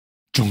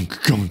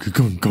Junk, junk,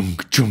 junk,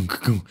 junk,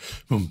 junk, junk,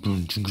 boom,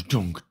 boom, junk,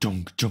 junk,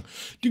 junk, junk,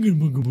 digga,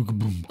 boom, boom, boom,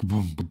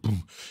 boom, boom,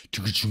 boom,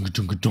 junk, junk,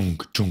 junk,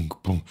 junk,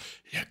 junk, boom,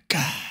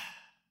 yaka.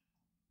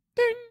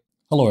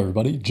 Hello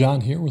everybody,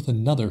 John here with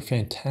another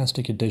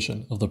fantastic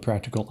edition of the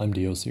Practical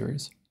MDO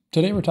series.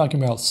 Today we're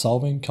talking about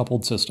solving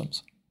coupled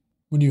systems.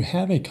 When you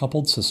have a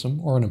coupled system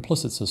or an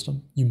implicit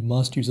system, you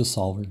must use a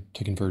solver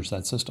to converge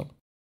that system.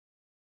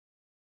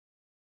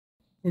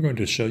 We're going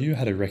to show you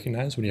how to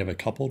recognize when you have a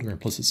coupled or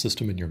implicit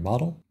system in your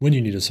model, when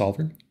you need a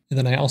solver, and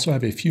then I also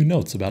have a few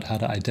notes about how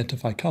to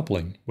identify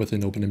coupling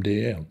within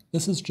OpenMDAO.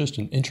 This is just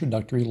an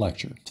introductory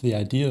lecture to the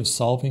idea of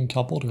solving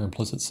coupled or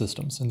implicit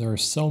systems, and there are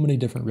so many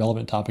different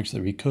relevant topics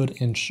that we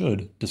could and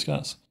should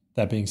discuss.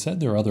 That being said,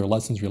 there are other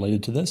lessons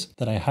related to this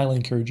that I highly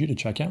encourage you to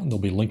check out, and they'll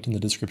be linked in the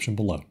description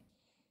below.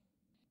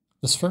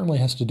 This firmly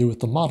has to do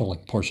with the modeling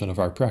portion of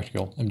our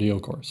Practical MDO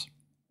course.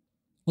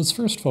 Let's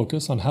first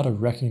focus on how to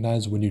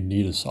recognize when you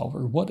need a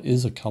solver. What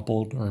is a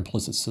coupled or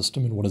implicit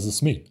system, and what does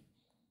this mean?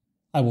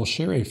 I will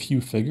share a few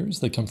figures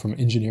that come from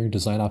Engineering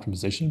Design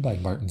Optimization by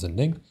Martins and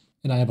Ning,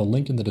 and I have a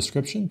link in the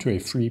description to a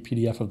free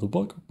PDF of the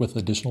book with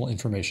additional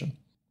information.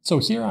 So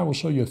here I will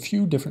show you a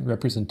few different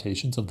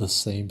representations of the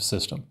same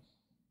system.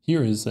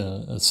 Here is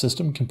a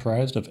system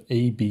comprised of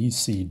A, B,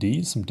 C,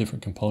 D, some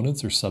different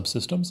components or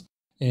subsystems,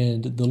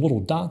 and the little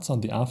dots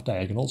on the off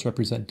diagonals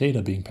represent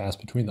data being passed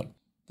between them.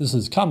 This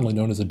is commonly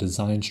known as a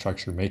design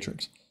structure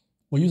matrix.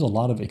 We'll use a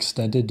lot of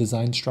extended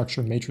design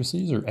structure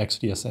matrices or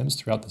XDSMs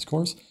throughout this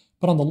course,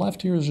 but on the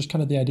left here is just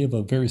kind of the idea of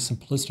a very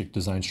simplistic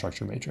design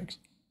structure matrix.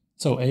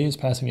 So A is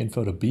passing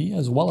info to B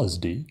as well as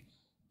D,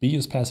 B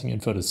is passing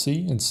info to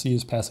C, and C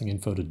is passing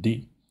info to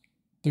D.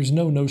 There's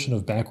no notion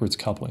of backwards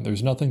coupling.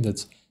 There's nothing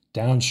that's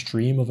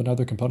downstream of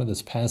another component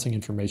that's passing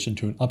information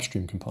to an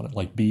upstream component,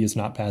 like B is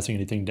not passing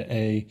anything to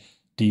A,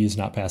 D is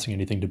not passing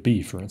anything to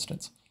B, for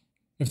instance.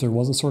 If there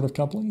was a sort of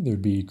coupling,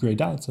 there'd be gray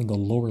dots in the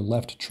lower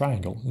left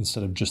triangle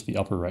instead of just the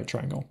upper right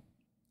triangle.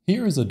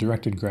 Here is a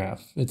directed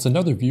graph. It's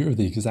another view of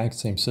the exact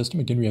same system.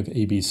 Again, we have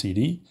A, B, C,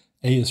 D.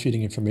 A is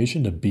feeding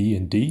information to B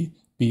and D.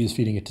 B is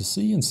feeding it to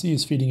C, and C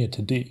is feeding it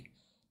to D.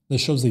 This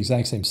shows the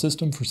exact same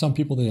system. For some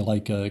people, they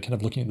like kind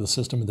of looking at the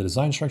system in the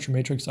design structure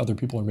matrix. Other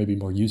people are maybe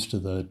more used to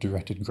the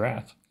directed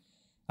graph.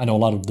 I know a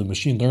lot of the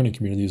machine learning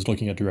community is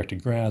looking at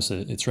directed graphs.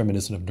 It's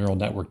reminiscent of neural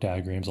network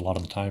diagrams a lot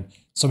of the time.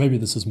 So maybe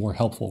this is more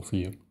helpful for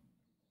you.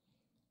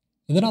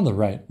 And then on the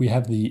right, we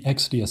have the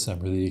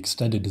XDSM, or the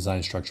Extended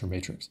Design Structure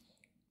Matrix.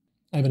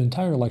 I have an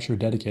entire lecture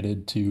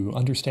dedicated to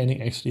understanding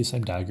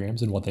XDSM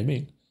diagrams and what they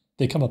mean.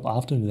 They come up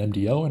often in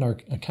MDO and are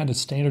a kind of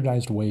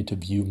standardized way to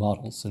view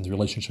models and the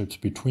relationships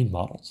between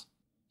models.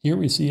 Here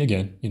we see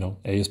again,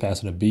 A is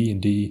passing to B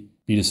and D,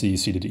 B to C,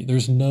 C to D.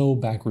 There's no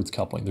backwards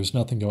coupling. There's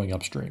nothing going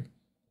upstream.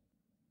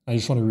 I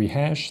just want to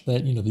rehash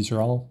that, these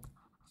are all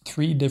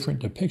three different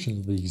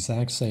depictions of the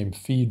exact same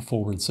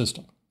feed-forward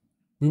system.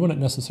 We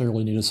wouldn't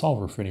necessarily need a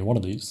solver for any one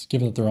of these,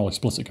 given that they're all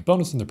explicit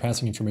components and they're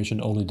passing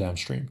information only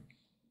downstream.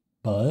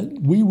 But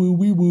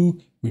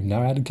we've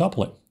now added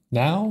coupling.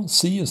 Now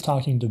C is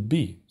talking to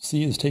B.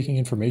 C is taking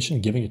information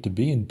and giving it to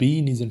B, and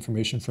B needs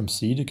information from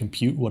C to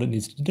compute what it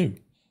needs to do.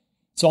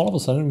 So all of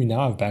a sudden, we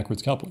now have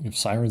backwards coupling. If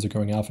sirens are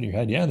going off in your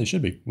head, yeah, they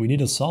should be. We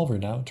need a solver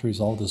now to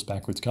resolve this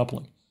backwards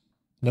coupling.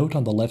 Note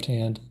on the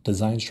left-hand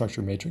design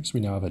structure matrix, we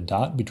now have a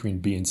dot between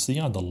B and C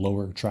on the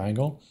lower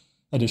triangle.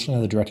 Additionally,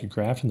 on the directed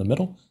graph in the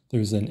middle,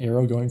 there's an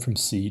arrow going from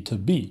C to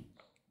B.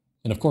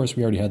 And of course,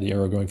 we already had the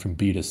arrow going from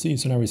B to C,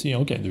 so now we see,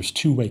 okay, there's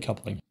two-way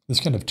coupling. This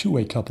kind of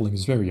two-way coupling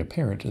is very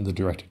apparent in the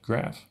directed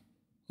graph.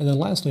 And then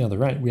lastly, on the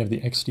right, we have the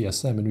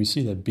XDSM, and we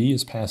see that B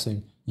is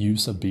passing U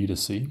sub B to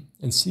C,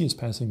 and C is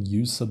passing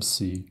U sub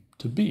C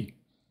to B.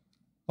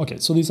 Okay,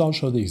 so these all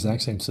show the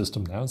exact same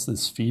system now. It's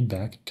this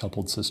feedback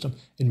coupled system,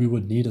 and we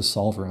would need a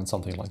solver on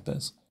something like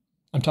this.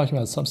 I'm talking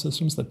about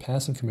subsystems that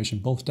pass information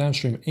both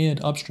downstream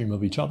and upstream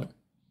of each other.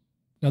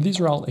 Now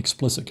these are all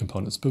explicit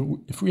components, but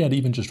if we had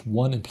even just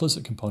one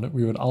implicit component,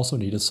 we would also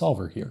need a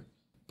solver here.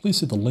 Please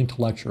see the linked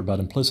lecture about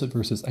implicit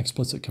versus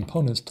explicit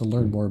components to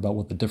learn more about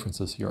what the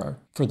differences here are.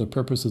 For the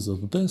purposes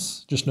of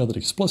this, just know that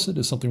explicit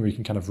is something where you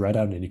can kind of write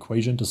out an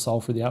equation to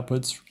solve for the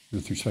outputs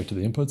with respect to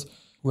the inputs,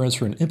 whereas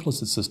for an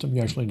implicit system,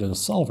 you actually need a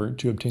solver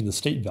to obtain the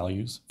state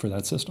values for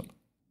that system.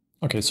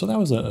 Okay, so that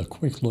was a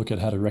quick look at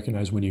how to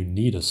recognize when you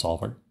need a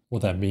solver.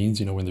 What that means,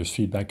 when there's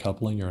feedback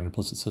coupling or an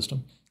implicit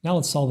system. Now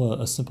let's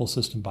solve a simple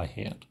system by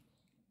hand.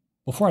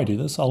 Before I do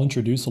this, I'll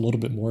introduce a little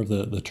bit more of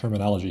the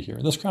terminology here.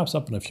 This crops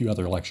up in a few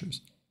other lectures.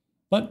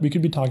 But we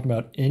could be talking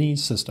about any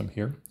system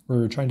here where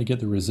we're trying to get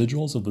the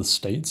residuals of the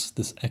states,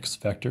 this x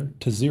vector,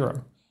 to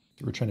 0.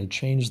 We're trying to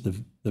change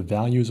the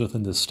values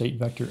within this state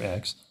vector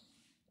x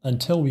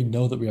until we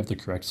know that we have the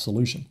correct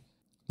solution.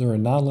 There are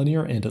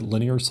nonlinear and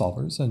linear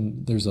solvers,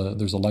 and there's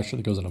a lecture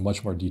that goes into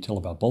much more detail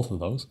about both of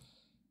those.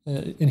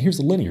 And here's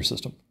a linear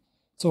system.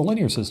 So a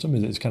linear system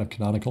is kind of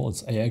canonical.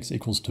 It's AX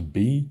equals to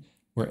B,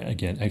 where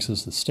again, X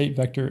is the state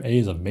vector, A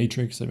is a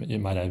matrix. It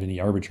might have any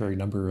arbitrary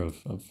number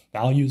of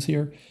values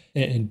here,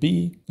 and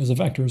B is a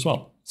vector as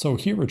well. So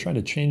here we're trying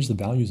to change the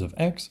values of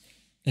X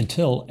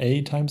until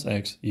A times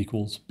X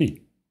equals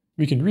B.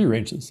 We can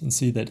rearrange this and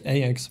see that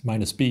ax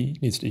minus b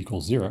needs to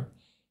equal 0,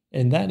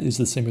 and that is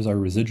the same as our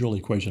residual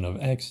equation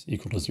of x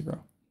equal to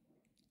 0.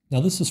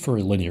 Now this is for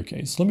a linear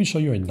case. Let me show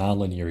you a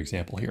nonlinear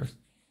example here.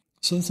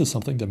 So this is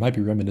something that might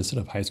be reminiscent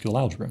of high school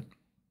algebra.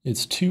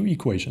 It's two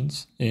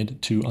equations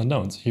and two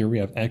unknowns. Here we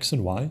have x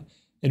and y,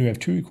 and we have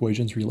two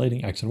equations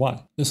relating x and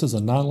y. This is a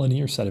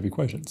nonlinear set of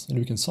equations, and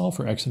we can solve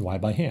for x and y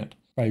by hand.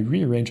 By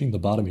rearranging the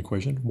bottom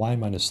equation, y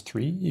minus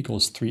 3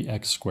 equals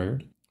 3x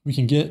squared, we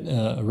can get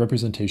a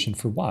representation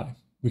for y.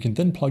 We can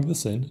then plug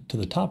this in to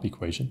the top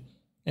equation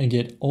and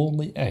get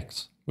only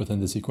x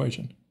within this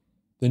equation.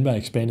 Then by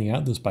expanding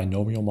out this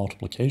binomial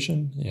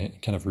multiplication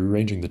and kind of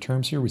rearranging the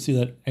terms here, we see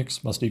that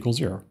x must equal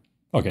 0.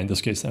 Okay, in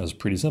this case, that was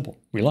pretty simple.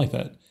 We like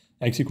that.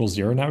 X equals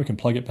 0, now we can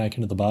plug it back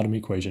into the bottom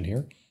equation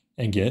here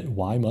and get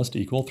y must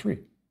equal 3.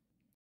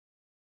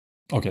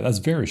 Okay, that's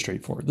very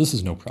straightforward. This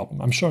is no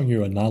problem. I'm showing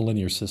you a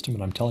nonlinear system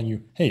and I'm telling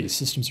you, hey,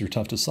 systems are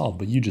tough to solve,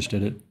 but you just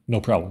did it,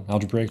 no problem,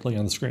 algebraically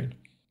on the screen.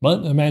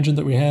 But imagine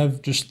that we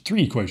have just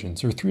 3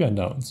 equations or 3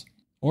 unknowns,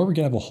 or we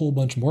can have a whole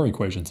bunch more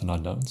equations and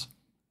unknowns.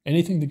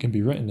 Anything that can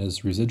be written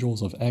as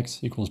residuals of x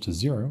equals to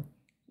 0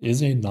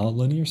 is a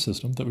nonlinear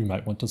system that we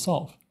might want to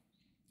solve.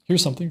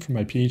 Here's something from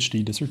my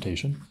PhD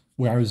dissertation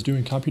where I was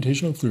doing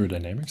computational fluid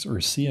dynamics, or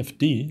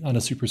CFD, on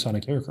a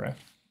supersonic aircraft.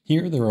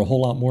 Here, there are a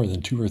whole lot more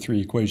than 2 or 3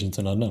 equations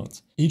and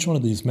unknowns. Each one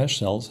of these mesh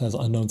cells has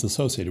unknowns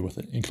associated with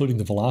it, including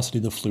the velocity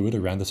of the fluid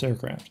around this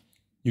aircraft.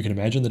 You can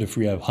imagine that if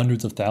we have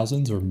hundreds of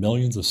thousands or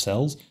millions of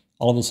cells,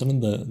 all of a sudden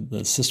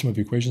the system of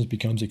equations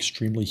becomes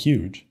extremely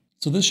huge.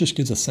 So this just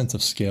gives a sense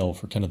of scale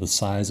for kind of the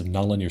size of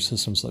nonlinear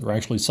systems that we're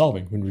actually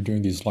solving when we're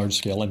doing these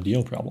large-scale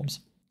MDO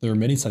problems. There are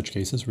many such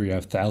cases where you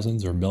have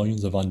thousands or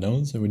millions of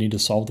unknowns and we need to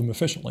solve them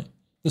efficiently.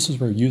 This is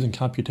where using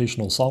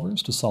computational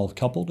solvers to solve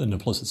coupled and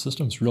implicit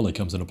systems really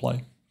comes into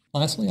play.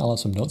 Lastly, I'll have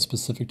some notes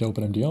specific to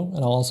OpenMDAO, and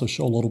I'll also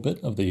show a little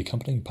bit of the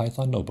accompanying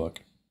Python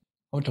notebook.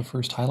 I want to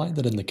first highlight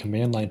that in the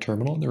command line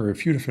terminal, there are a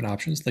few different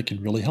options that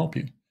can really help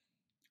you.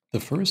 The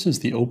first is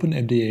the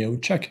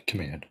OpenMDAO check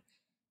command.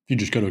 If you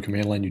just go to a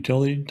command line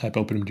utility, type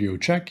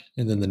OpenMDAO check,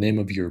 and then the name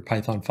of your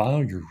Python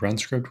file, your run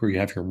script where you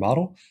have your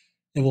model,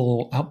 it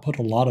will output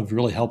a lot of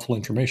really helpful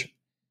information.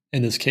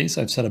 In this case,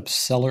 I've set up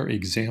Seller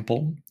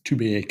example to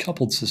be a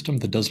coupled system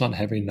that does not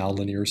have a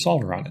nonlinear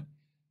solver on it.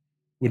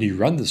 When you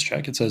run this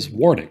check, it says,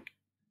 warning.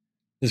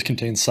 This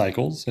contains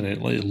cycles, and it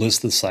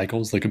lists the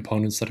cycles, the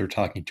components that are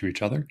talking to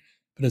each other.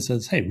 But it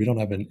says, hey, we don't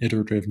have an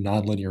iterative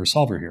nonlinear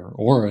solver here,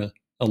 or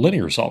a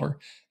linear solver.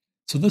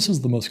 So this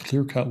is the most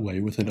clear-cut way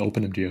within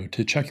OpenMDAO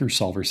to check your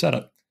solver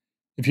setup.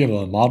 If you have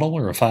a model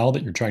or a file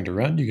that you're trying to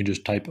run, you can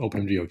just type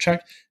OpenMDAO check.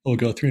 It will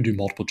go through and do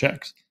multiple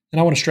checks. And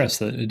I want to stress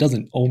that it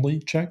doesn't only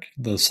check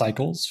the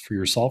cycles for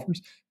your solvers,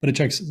 but it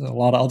checks a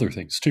lot of other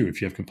things too.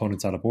 If you have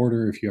components out of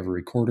order, if you have a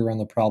recorder on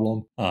the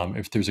problem,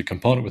 if there's a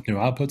component with no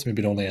outputs,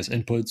 maybe it only has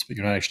inputs, but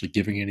you're not actually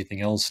giving anything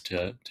else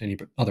to any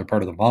other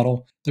part of the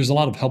model. There's a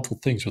lot of helpful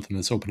things within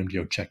this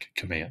OpenMDAO check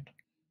command.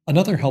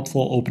 Another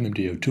helpful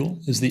OpenMDAO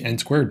tool is the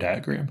n-squared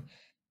diagram.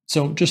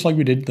 So just like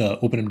we did the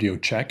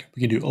OpenMDAO check,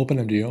 we can do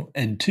OpenMDAO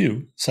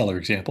n2 Seller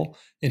example,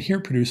 and here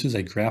it produces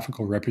a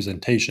graphical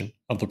representation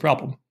of the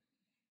problem.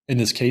 In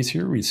this case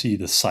here, we see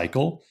the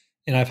cycle,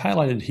 and I've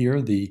highlighted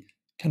here the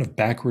kind of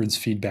backwards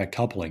feedback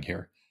coupling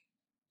here.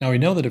 Now we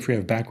know that if we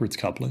have backwards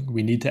coupling,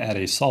 we need to add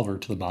a solver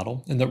to the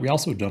model, and that we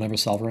also don't have a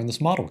solver on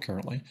this model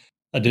currently.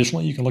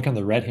 Additionally, you can look on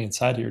the right-hand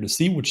side here to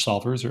see which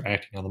solvers are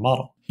acting on the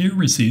model. Here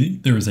we see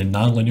there is a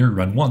nonlinear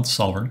run once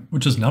solver,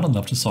 which is not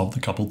enough to solve the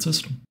coupled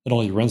system. It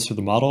only runs through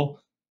the model,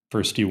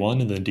 first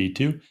D1 and then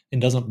D2,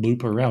 and doesn't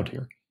loop around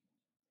here.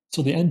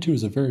 So the N2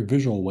 is a very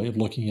visual way of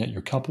looking at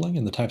your coupling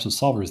and the types of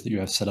solvers that you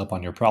have set up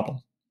on your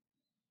problem.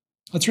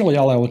 That's really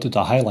all I wanted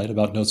to highlight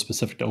about notes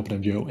specific to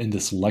OpenMDAO in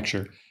this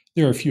lecture.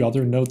 There are a few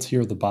other notes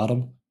here at the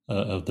bottom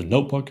of the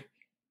notebook,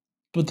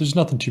 but there's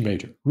nothing too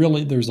major.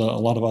 Really, there's a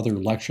lot of other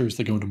lectures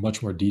that go into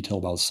much more detail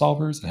about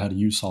solvers and how to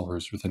use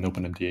solvers within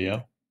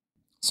OpenMDAO.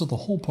 So the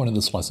whole point of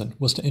this lesson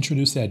was to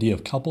introduce the idea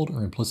of coupled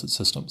or implicit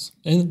systems,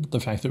 and the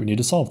fact that we need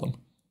to solve them.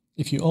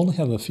 If you only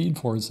have a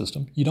feed-forward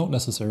system, you don't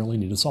necessarily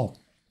need to solve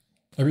them.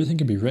 Everything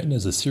can be written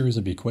as a series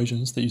of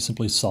equations that you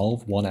simply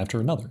solve one after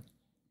another.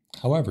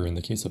 However, in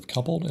the case of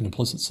coupled and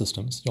implicit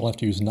systems, you'll have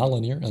to use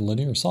nonlinear and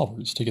linear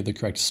solvers to get the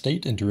correct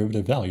state and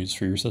derivative values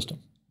for your system.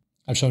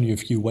 I've shown you a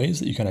few ways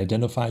that you can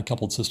identify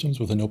coupled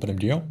systems within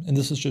OpenMDAO, and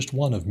this is just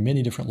one of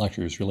many different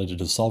lectures related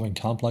to solving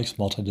complex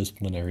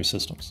multidisciplinary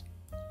systems.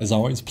 As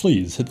always,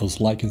 please hit those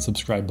like and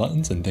subscribe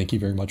buttons, and thank you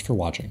very much for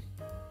watching.